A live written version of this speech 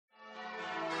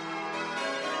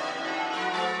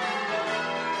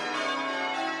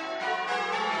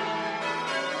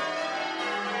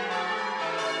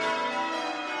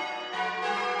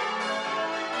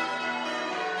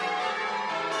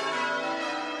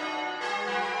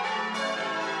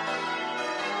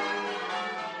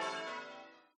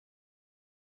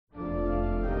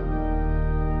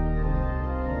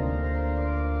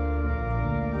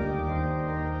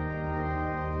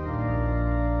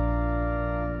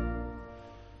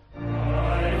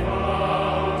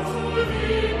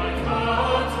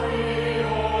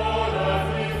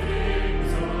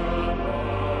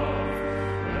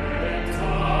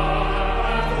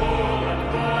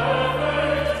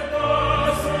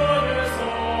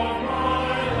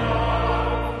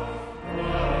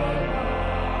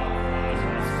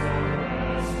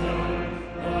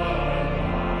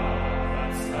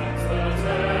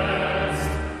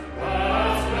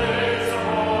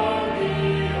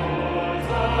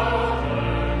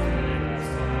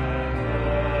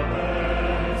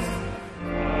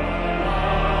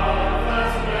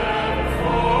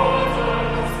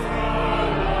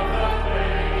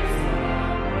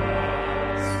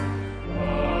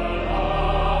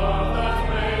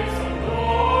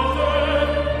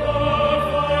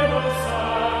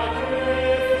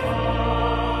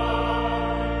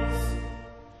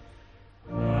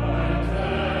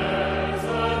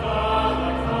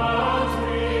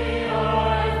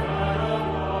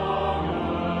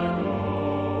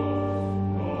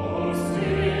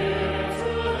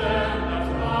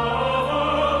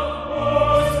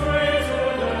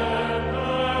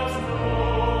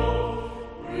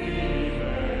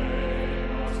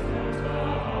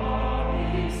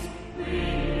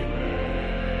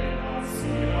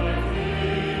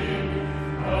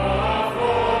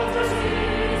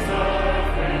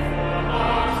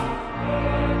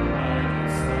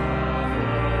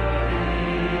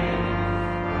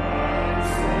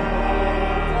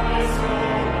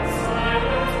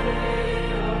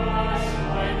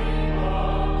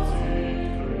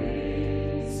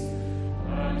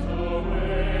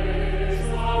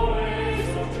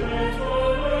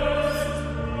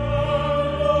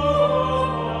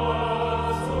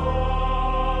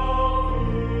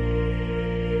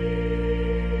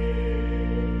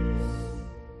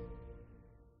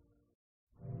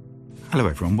Hello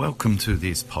everyone, welcome to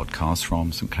this podcast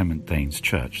from St Clement Danes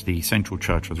Church, the central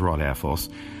church of the Royal Air Force,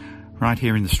 right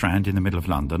here in the Strand in the middle of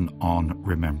London on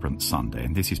Remembrance Sunday.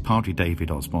 And this is Padre David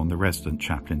Osborne, the resident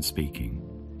chaplain, speaking.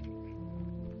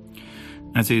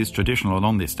 As is traditional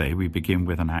on this day, we begin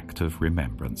with an act of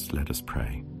remembrance. Let us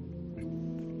pray.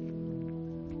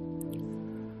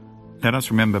 Let us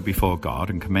remember before God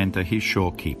and commend to his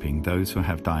sure keeping those who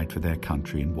have died for their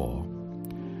country in war,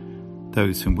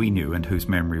 those whom we knew and whose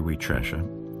memory we treasure,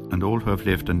 and all who have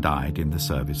lived and died in the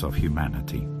service of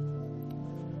humanity.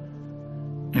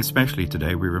 Especially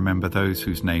today we remember those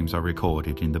whose names are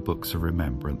recorded in the books of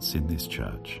remembrance in this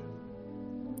church.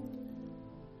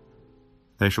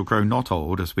 They shall grow not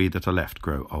old as we that are left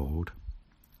grow old.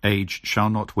 Age shall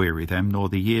not weary them, nor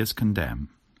the years condemn.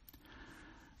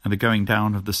 And the going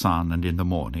down of the sun and in the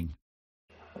morning,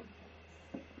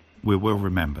 we will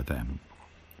remember them.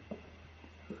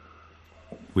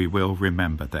 We will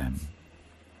remember them.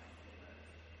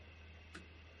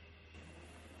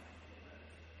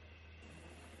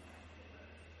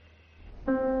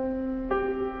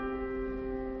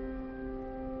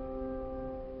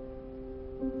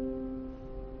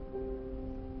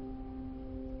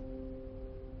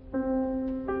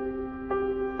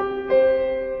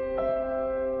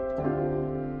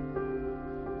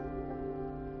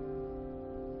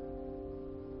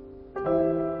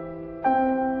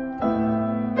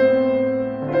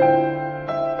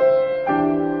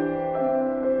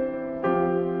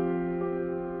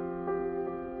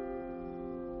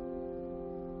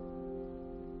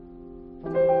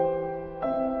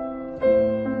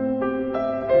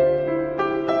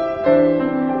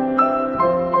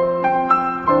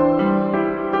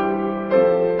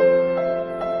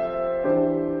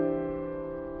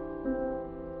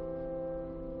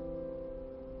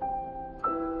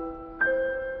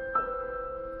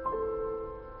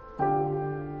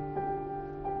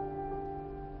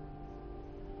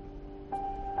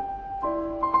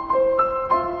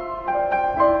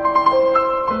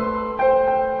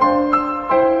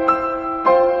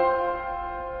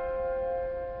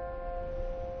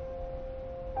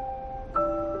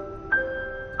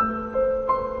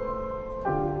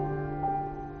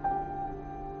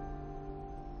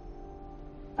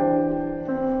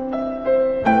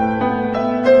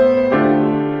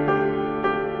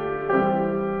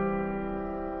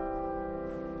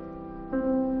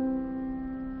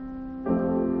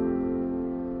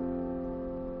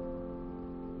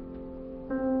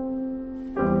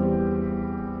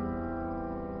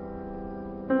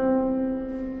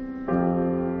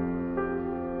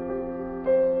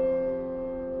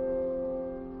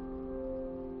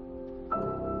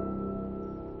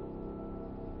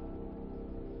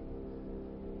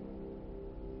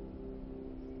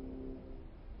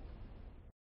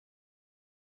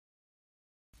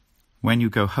 When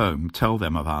you go home, tell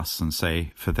them of us and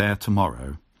say, for their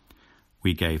tomorrow,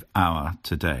 we gave our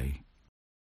today.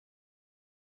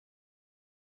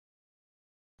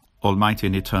 Almighty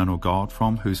and eternal God,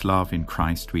 from whose love in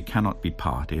Christ we cannot be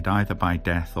parted, either by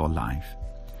death or life,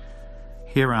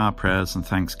 hear our prayers and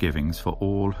thanksgivings for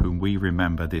all whom we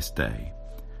remember this day.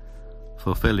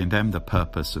 Fulfill in them the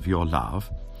purpose of your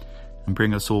love, and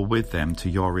bring us all with them to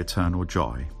your eternal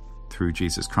joy. Through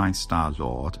Jesus Christ our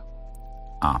Lord.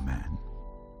 Amen.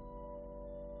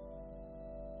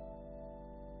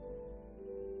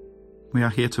 We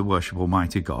are here to worship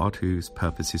Almighty God, whose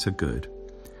purposes are good,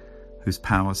 whose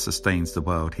power sustains the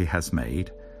world he has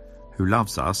made, who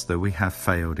loves us though we have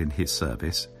failed in his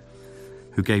service,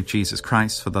 who gave Jesus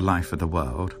Christ for the life of the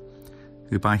world,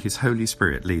 who by his Holy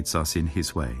Spirit leads us in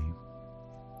his way.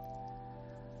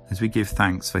 As we give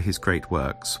thanks for his great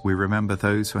works, we remember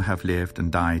those who have lived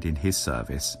and died in his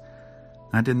service,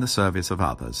 and in the service of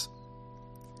others.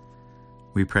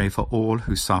 We pray for all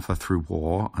who suffer through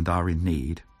war and are in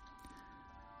need.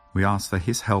 We ask for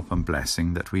his help and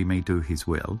blessing that we may do his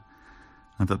will,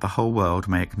 and that the whole world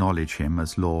may acknowledge him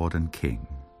as Lord and King.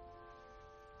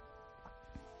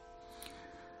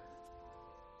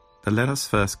 But let us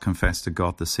first confess to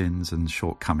God the sins and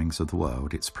shortcomings of the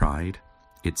world, its pride,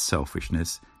 its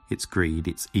selfishness, its greed,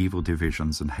 its evil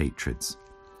divisions and hatreds.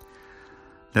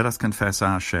 Let us confess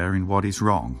our share in what is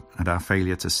wrong and our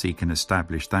failure to seek and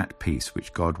establish that peace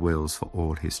which God wills for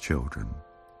all his children.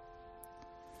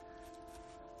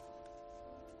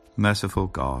 Merciful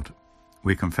God,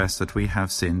 we confess that we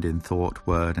have sinned in thought,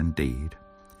 word and deed.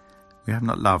 We have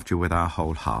not loved you with our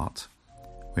whole heart.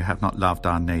 We have not loved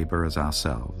our neighbour as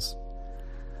ourselves.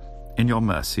 In your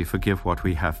mercy, forgive what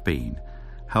we have been.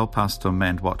 Help us to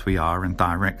amend what we are and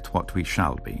direct what we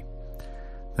shall be,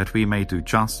 that we may do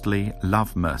justly,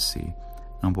 love mercy,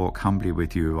 and walk humbly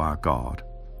with you, our God.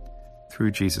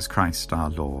 through Jesus Christ our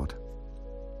Lord.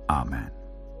 Amen.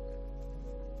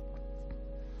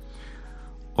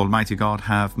 Almighty God,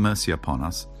 have mercy upon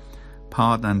us,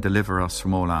 pardon and deliver us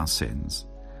from all our sins,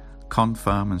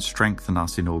 confirm and strengthen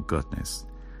us in all goodness,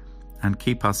 and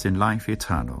keep us in life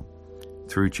eternal,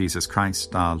 through Jesus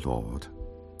Christ our Lord.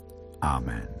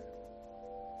 Amen.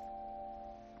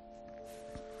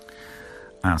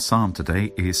 Our psalm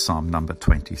today is Psalm number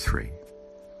 23.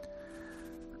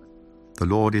 The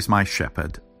Lord is my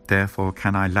shepherd, therefore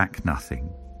can I lack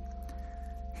nothing.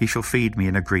 He shall feed me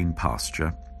in a green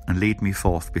pasture, and lead me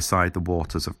forth beside the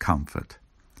waters of comfort.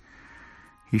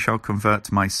 He shall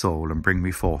convert my soul and bring me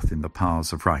forth in the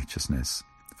paths of righteousness,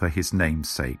 for his name's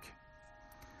sake.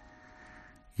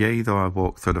 Yea, though I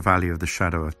walk through the valley of the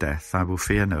shadow of death, I will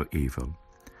fear no evil,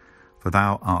 for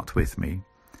thou art with me.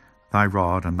 Thy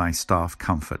rod and thy staff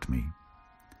comfort me.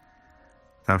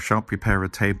 Thou shalt prepare a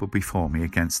table before me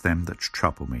against them that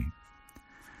trouble me.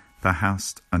 Thou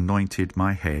hast anointed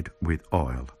my head with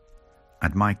oil,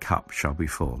 and my cup shall be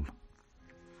full.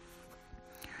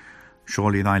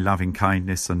 Surely thy loving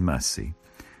kindness and mercy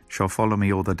shall follow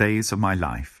me all the days of my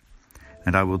life,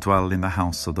 and I will dwell in the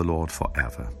house of the Lord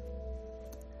forever.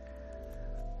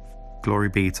 Glory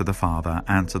be to the Father,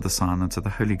 and to the Son, and to the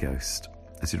Holy Ghost,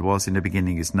 as it was in the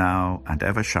beginning, is now, and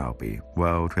ever shall be,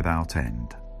 world without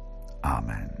end.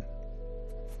 Amen.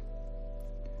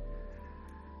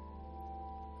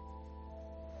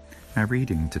 Our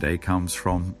reading today comes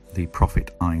from the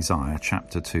prophet Isaiah,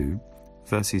 chapter 2,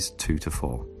 verses 2 to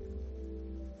 4.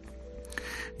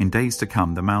 In days to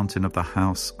come, the mountain of the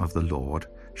house of the Lord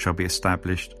shall be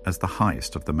established as the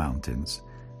highest of the mountains,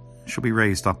 shall be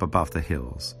raised up above the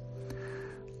hills.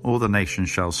 All the nations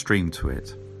shall stream to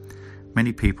it.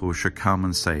 Many people shall come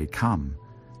and say, Come,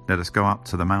 let us go up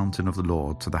to the mountain of the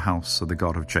Lord, to the house of the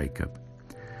God of Jacob,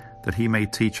 that he may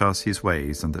teach us his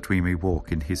ways, and that we may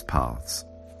walk in his paths.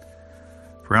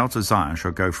 For out of Zion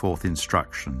shall go forth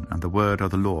instruction, and the word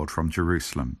of the Lord from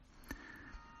Jerusalem.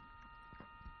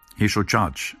 He shall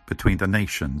judge between the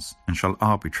nations, and shall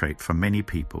arbitrate for many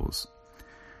peoples.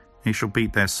 He shall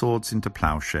beat their swords into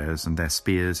plowshares, and their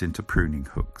spears into pruning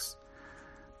hooks.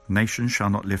 Nation shall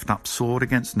not lift up sword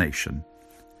against nation,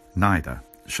 neither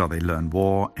shall they learn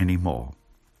war any more.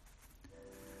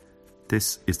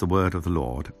 This is the word of the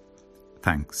Lord.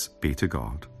 Thanks be to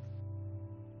God.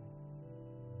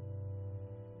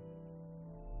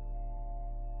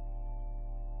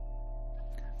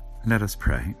 Let us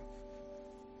pray.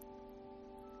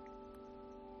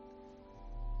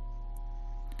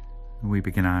 We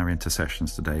begin our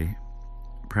intercessions today,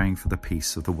 praying for the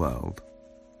peace of the world.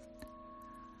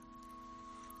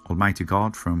 Almighty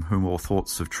God, from whom all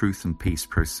thoughts of truth and peace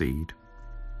proceed,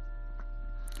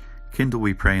 kindle,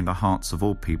 we pray, in the hearts of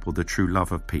all people the true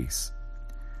love of peace.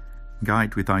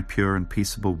 Guide with thy pure and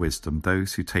peaceable wisdom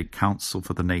those who take counsel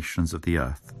for the nations of the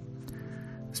earth,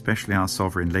 especially our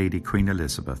sovereign Lady Queen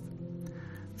Elizabeth,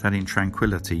 that in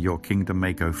tranquility your kingdom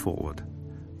may go forward,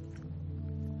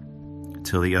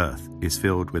 till the earth is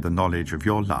filled with the knowledge of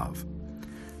your love,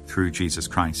 through Jesus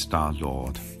Christ our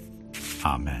Lord.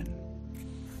 Amen.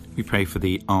 We pray for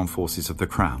the armed forces of the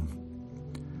Crown.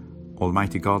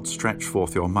 Almighty God, stretch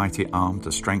forth your mighty arm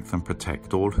to strengthen and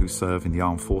protect all who serve in the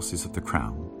armed forces of the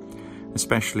Crown,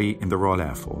 especially in the Royal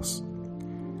Air Force.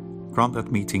 Grant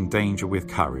that meeting danger with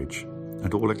courage,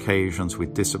 and all occasions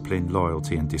with discipline,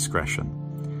 loyalty and discretion,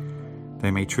 they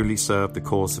may truly serve the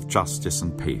cause of justice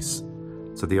and peace,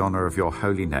 to the honour of your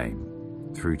holy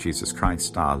name, through Jesus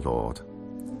Christ our Lord.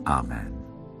 Amen.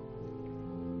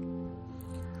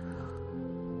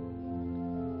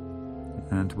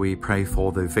 And we pray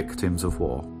for the victims of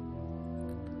war.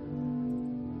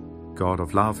 God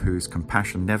of love, whose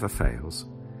compassion never fails,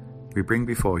 we bring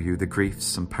before you the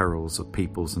griefs and perils of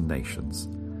peoples and nations,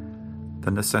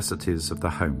 the necessities of the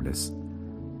homeless,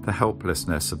 the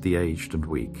helplessness of the aged and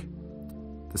weak,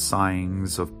 the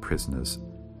sighings of prisoners,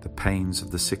 the pains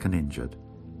of the sick and injured,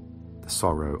 the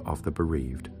sorrow of the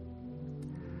bereaved.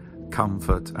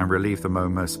 Comfort and relieve them, O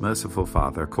most merciful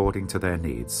Father, according to their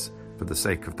needs, for the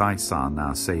sake of thy Son,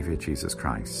 our Saviour Jesus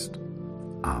Christ.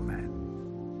 Amen.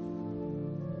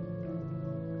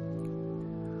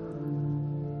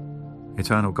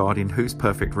 Eternal God, in whose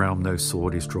perfect realm no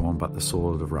sword is drawn but the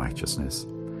sword of righteousness,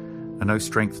 and no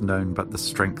strength known but the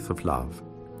strength of love,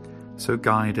 so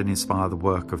guide and inspire the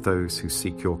work of those who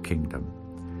seek your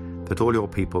kingdom, that all your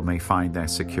people may find their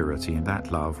security in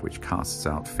that love which casts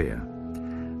out fear,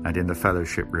 and in the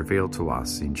fellowship revealed to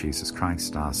us in Jesus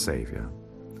Christ our Saviour.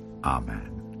 Amen.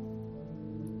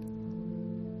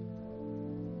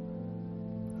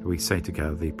 We say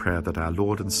together the prayer that our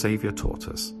Lord and Saviour taught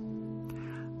us.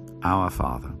 Our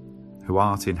Father, who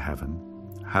art in heaven,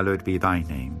 hallowed be thy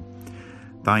name.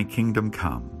 Thy kingdom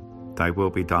come, thy will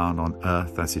be done on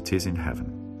earth as it is in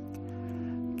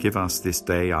heaven. Give us this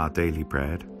day our daily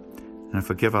bread, and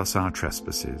forgive us our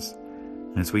trespasses,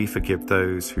 as we forgive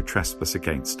those who trespass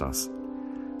against us.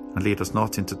 And lead us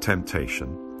not into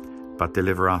temptation, but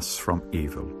deliver us from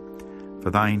evil. For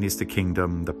thine is the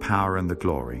kingdom, the power, and the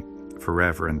glory,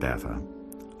 forever and ever.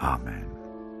 Amen.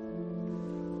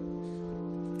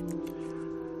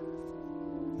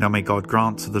 Now may God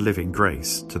grant to the living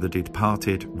grace, to the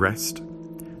departed rest,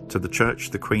 to the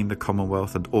Church, the Queen, the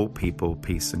Commonwealth, and all people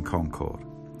peace and concord,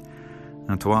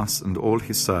 and to us and all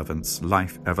his servants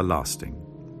life everlasting.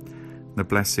 The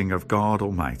blessing of God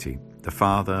Almighty, the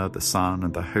Father, the Son,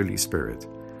 and the Holy Spirit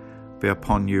be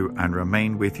upon you and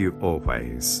remain with you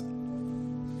always.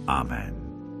 Amen.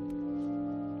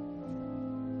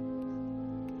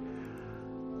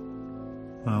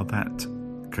 Well, that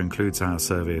concludes our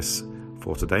service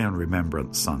for today on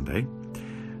Remembrance Sunday.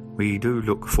 We do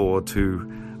look forward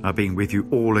to being with you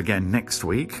all again next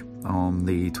week on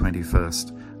the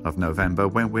 21st of November,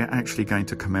 when we're actually going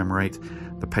to commemorate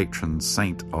the patron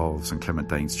saint of St Clement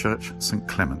Danes Church, St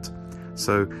Clement.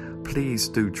 So please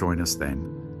do join us then.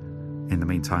 In the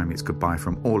meantime, it's goodbye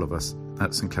from all of us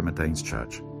at St Clement Danes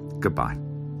Church. Goodbye.